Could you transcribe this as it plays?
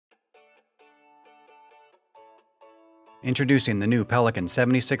Introducing the new Pelican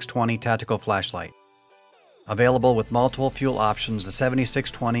 7620 Tactical Flashlight. Available with multiple fuel options, the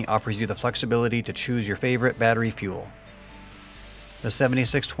 7620 offers you the flexibility to choose your favorite battery fuel. The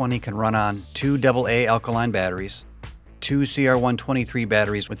 7620 can run on 2 AA alkaline batteries, 2 CR123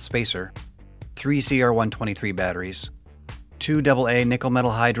 batteries with spacer, 3 CR123 batteries, 2 AA Nickel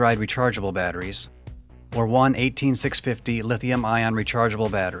Metal Hydride rechargeable batteries, or 1 18650 lithium-ion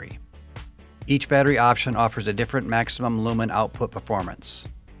rechargeable battery. Each battery option offers a different maximum lumen output performance.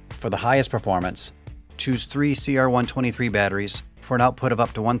 For the highest performance, choose 3 CR123 batteries for an output of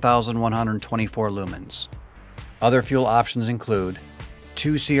up to 1,124 lumens. Other fuel options include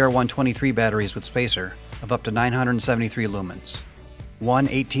 2 CR123 batteries with spacer of up to 973 lumens, 1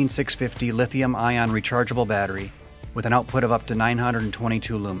 18650 lithium-ion rechargeable battery with an output of up to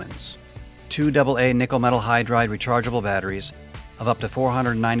 922 lumens, 2 AA Nickel Metal Hydride rechargeable batteries of up to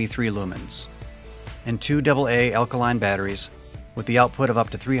 493 lumens, and 2 AA alkaline batteries with the output of up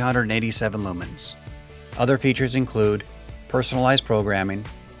to 387 lumens. Other features include personalized programming,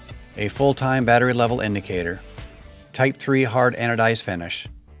 a full-time battery level indicator, Type 3 hard anodized finish,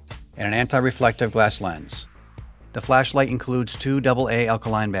 and an anti-reflective glass lens. The flashlight includes 2 AA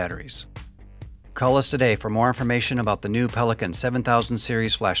alkaline batteries. Call us today for more information about the new Pelican 7000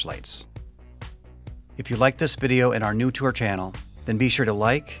 series flashlights. If you like this video and are new to our channel, then be sure to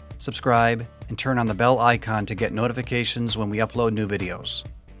like, subscribe, and turn on the bell icon to get notifications when we upload new videos.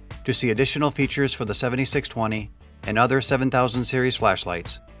 To see additional features for the 7620 and other 7000 series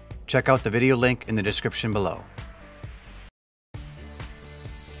flashlights, check out the video link in the description below.